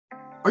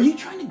Are you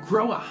trying to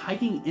grow a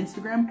hiking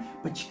Instagram,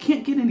 but you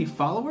can't get any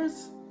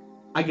followers?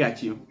 I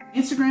got you.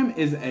 Instagram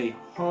is a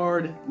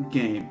hard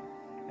game,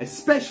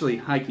 especially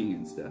hiking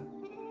Insta.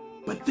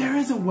 But there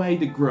is a way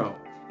to grow.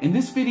 In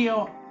this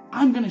video,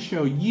 I'm going to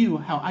show you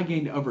how I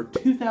gained over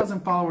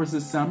 2,000 followers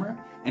this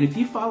summer, and if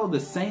you follow the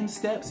same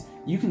steps,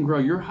 you can grow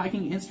your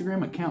hiking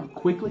Instagram account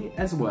quickly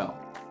as well.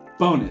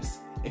 Bonus,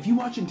 if you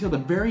watch until the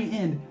very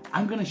end,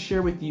 I'm going to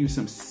share with you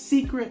some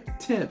secret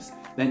tips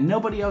that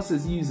nobody else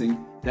is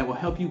using that will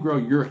help you grow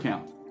your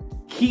account.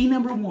 Key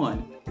number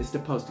 1 is to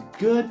post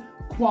good,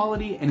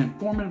 quality, and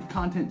informative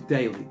content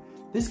daily.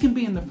 This can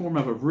be in the form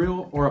of a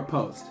reel or a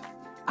post.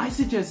 I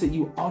suggest that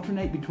you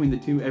alternate between the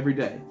two every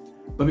day.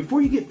 But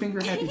before you get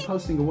finger happy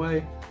posting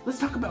away, let's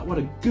talk about what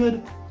a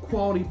good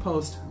quality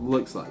post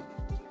looks like.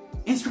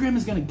 Instagram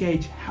is going to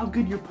gauge how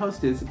good your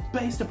post is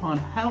based upon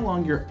how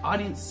long your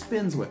audience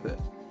spends with it.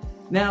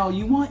 Now,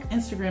 you want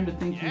Instagram to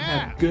think you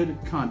have good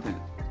content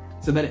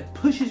so that it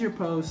pushes your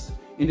posts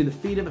into the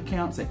feed of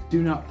accounts that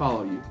do not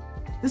follow you.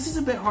 This is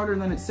a bit harder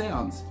than it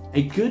sounds.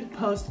 A good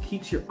post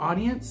keeps your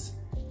audience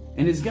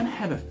and is going to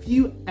have a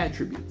few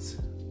attributes.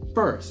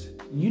 First,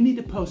 you need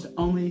to post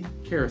only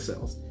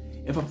carousels.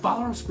 If a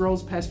follower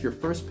scrolls past your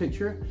first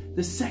picture,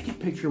 the second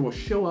picture will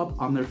show up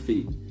on their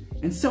feed,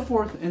 and so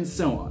forth and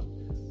so on.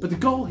 But the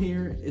goal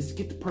here is to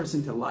get the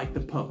person to like the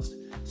post.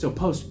 So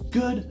post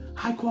good,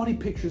 high quality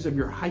pictures of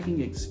your hiking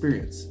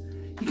experience.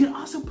 You can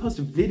also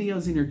post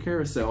videos in your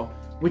carousel,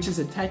 which is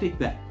a tactic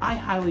that I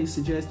highly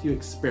suggest you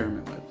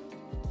experiment with.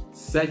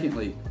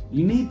 Secondly,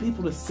 you need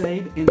people to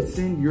save and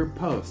send your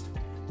post.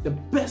 The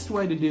best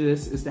way to do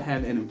this is to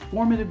have an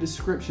informative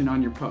description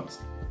on your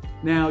post.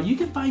 Now, you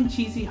can find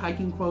cheesy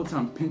hiking quotes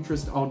on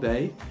Pinterest all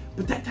day,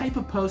 but that type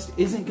of post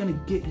isn't going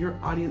to get your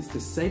audience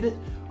to save it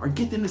or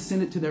get them to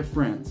send it to their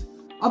friends.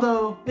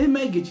 Although, it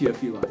may get you a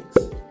few likes.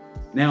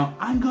 Now,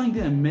 I'm going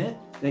to admit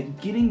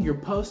that getting your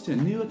post to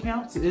new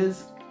accounts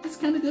is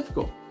kind of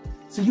difficult.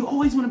 So you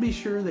always want to be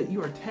sure that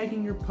you are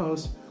tagging your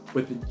post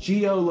with the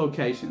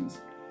geolocations.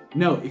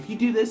 No, if you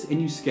do this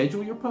and you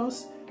schedule your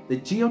posts, the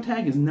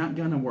geotag is not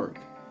going to work.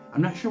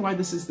 I'm not sure why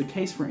this is the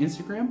case for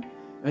Instagram,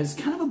 but it's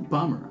kind of a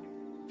bummer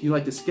if you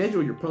like to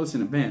schedule your posts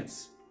in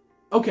advance.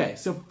 Okay,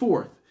 so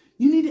fourth,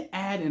 you need to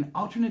add an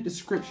alternate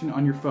description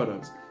on your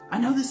photos. I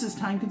know this is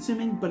time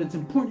consuming, but it's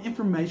important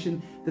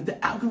information that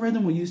the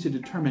algorithm will use to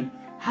determine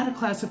how to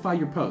classify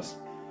your post.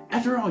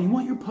 After all, you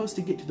want your post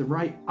to get to the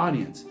right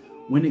audience.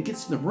 When it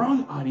gets to the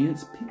wrong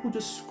audience, people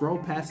just scroll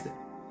past it.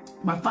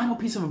 My final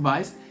piece of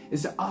advice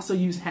is to also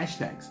use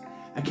hashtags.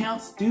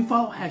 Accounts do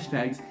follow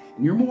hashtags,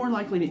 and you're more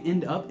likely to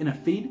end up in a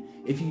feed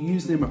if you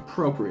use them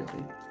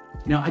appropriately.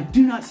 Now, I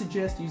do not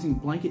suggest using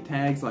blanket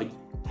tags like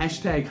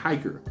hashtag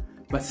hiker,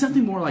 but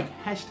something more like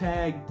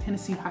hashtag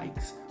Tennessee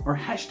hikes or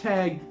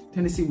hashtag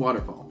Tennessee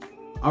waterfall.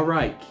 All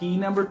right, key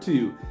number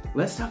 2,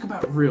 let's talk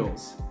about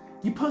reels.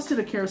 You posted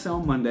a carousel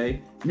on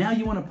Monday, now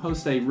you want to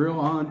post a reel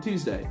on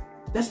Tuesday.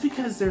 That's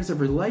because there's a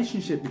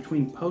relationship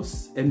between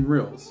posts and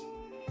reels.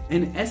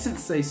 In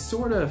essence, they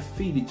sort of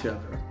feed each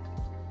other.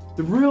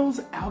 The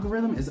Reels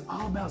algorithm is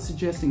all about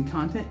suggesting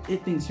content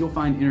it thinks you'll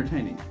find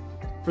entertaining.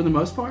 For the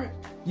most part,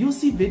 you'll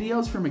see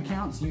videos from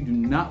accounts you do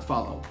not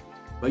follow,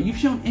 but you've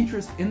shown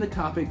interest in the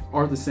topic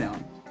or the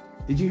sound.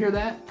 Did you hear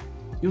that?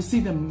 You'll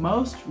see the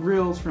most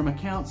Reels from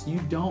accounts you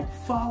don't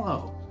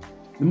follow.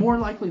 The more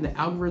likely the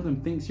algorithm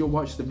thinks you'll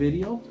watch the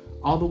video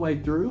all the way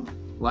through,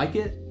 like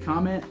it,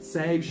 comment,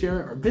 save,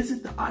 share, or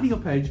visit the audio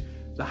page,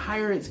 the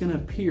higher it's going to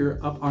appear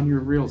up on your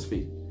Reels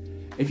feed.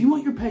 If you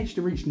want your page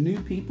to reach new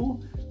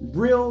people,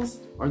 Reels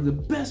are the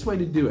best way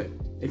to do it.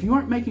 If you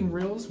aren't making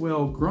Reels,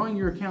 well, growing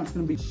your account's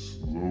going to be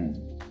slow.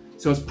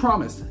 So as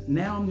promised,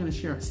 now I'm going to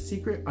share a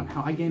secret on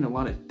how I gained a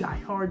lot of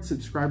die-hard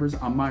subscribers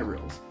on my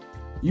Reels.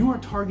 You are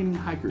targeting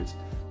hikers,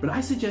 but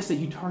I suggest that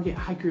you target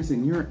hikers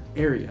in your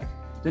area.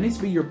 That needs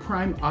to be your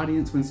prime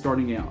audience when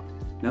starting out.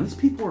 Now, these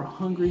people are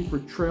hungry for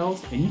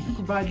trails, and you can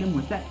provide them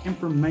with that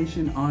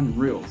information on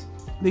Reels.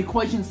 The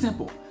equation's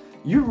simple.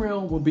 Your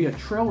Reel will be a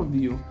trail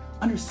review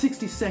under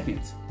 60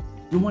 seconds.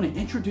 You'll want to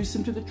introduce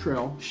them to the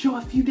trail, show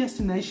a few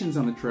destinations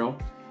on the trail,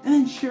 and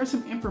then share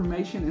some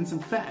information and some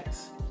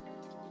facts.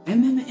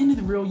 And then at the end of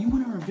the reel, you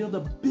want to reveal the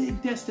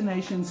big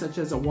destinations such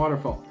as a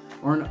waterfall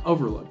or an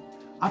overlook.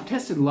 I've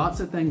tested lots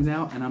of things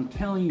out, and I'm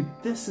telling you,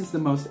 this is the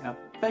most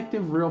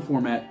effective reel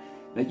format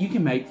that you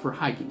can make for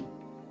hiking.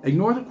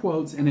 Ignore the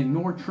quotes and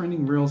ignore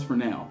trending reels for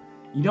now.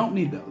 You don't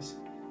need those.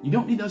 You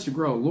don't need those to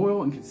grow a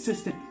loyal and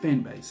consistent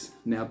fan base.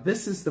 Now,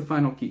 this is the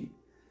final key.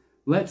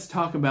 Let's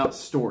talk about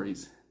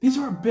stories. These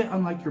are a bit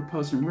unlike your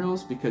posts and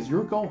reels because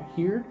your goal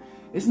here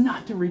is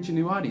not to reach a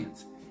new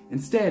audience.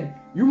 Instead,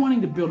 you're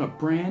wanting to build a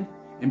brand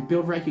and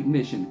build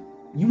recognition.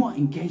 You want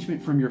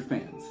engagement from your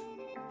fans.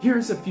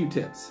 Here's a few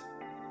tips.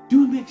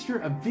 Do a mixture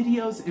of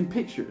videos and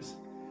pictures.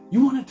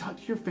 You want to talk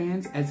to your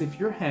fans as if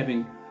you're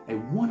having a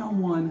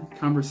one-on-one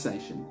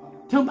conversation.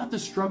 Tell them about the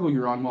struggle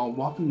you're on while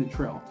walking the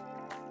trail.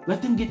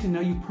 Let them get to know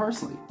you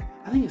personally.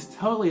 I think it's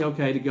totally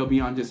okay to go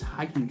beyond just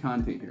hiking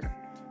content here.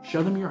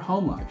 Show them your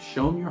home life,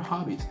 show them your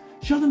hobbies,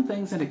 show them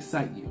things that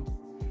excite you.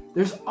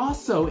 There's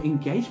also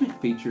engagement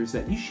features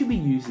that you should be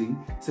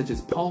using, such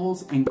as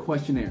polls and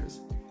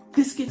questionnaires.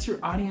 This gets your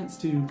audience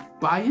to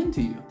buy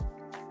into you.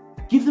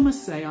 Give them a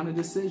say on a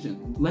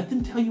decision. Let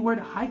them tell you where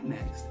to hike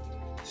next.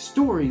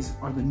 Stories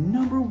are the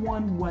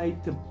 #1 way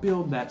to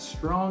build that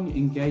strong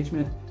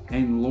engagement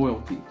and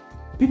loyalty.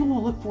 People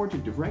will look forward to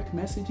direct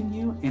messaging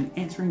you and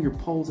answering your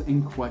polls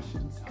and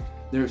questions.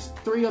 There's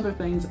 3 other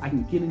things I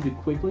can get into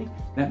quickly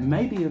that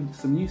may be of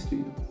some use to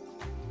you.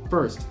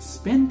 First,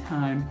 spend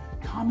time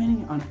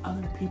commenting on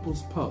other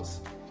people's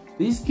posts.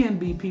 These can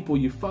be people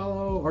you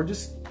follow, or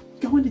just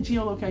go into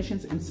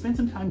geolocations and spend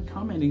some time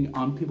commenting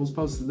on people's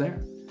posts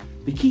there.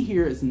 The key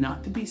here is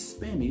not to be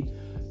spammy,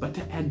 but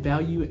to add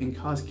value and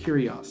cause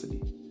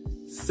curiosity.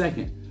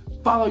 Second,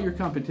 follow your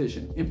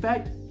competition. In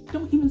fact,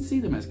 don't even see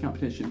them as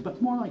competition,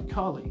 but more like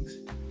colleagues.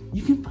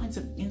 You can find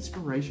some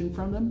inspiration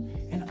from them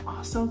and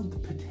also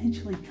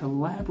potentially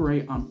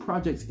collaborate on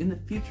projects in the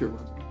future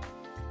with them.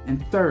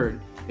 And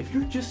third, if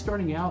you're just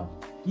starting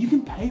out, you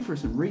can pay for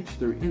some reach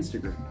through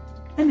Instagram.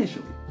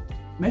 Initially,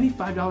 maybe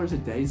 $5 a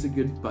day is a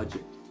good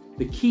budget.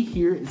 The key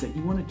here is that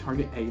you want to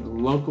target a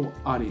local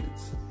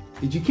audience.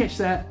 Did you catch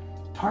that?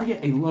 Target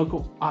a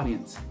local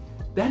audience.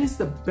 That is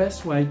the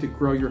best way to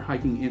grow your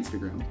hiking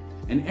Instagram.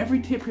 And every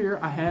tip here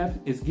I have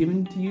is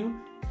given to you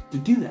to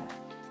do that.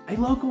 A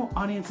local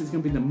audience is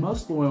going to be the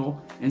most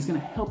loyal, and it's going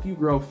to help you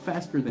grow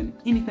faster than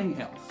anything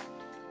else.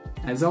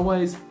 As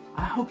always,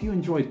 I hope you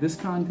enjoyed this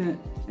content,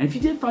 and if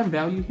you did find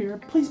value here,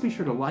 please be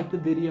sure to like the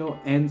video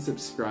and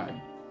subscribe.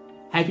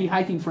 Happy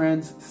hiking,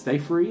 friends. Stay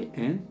free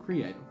and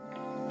creative.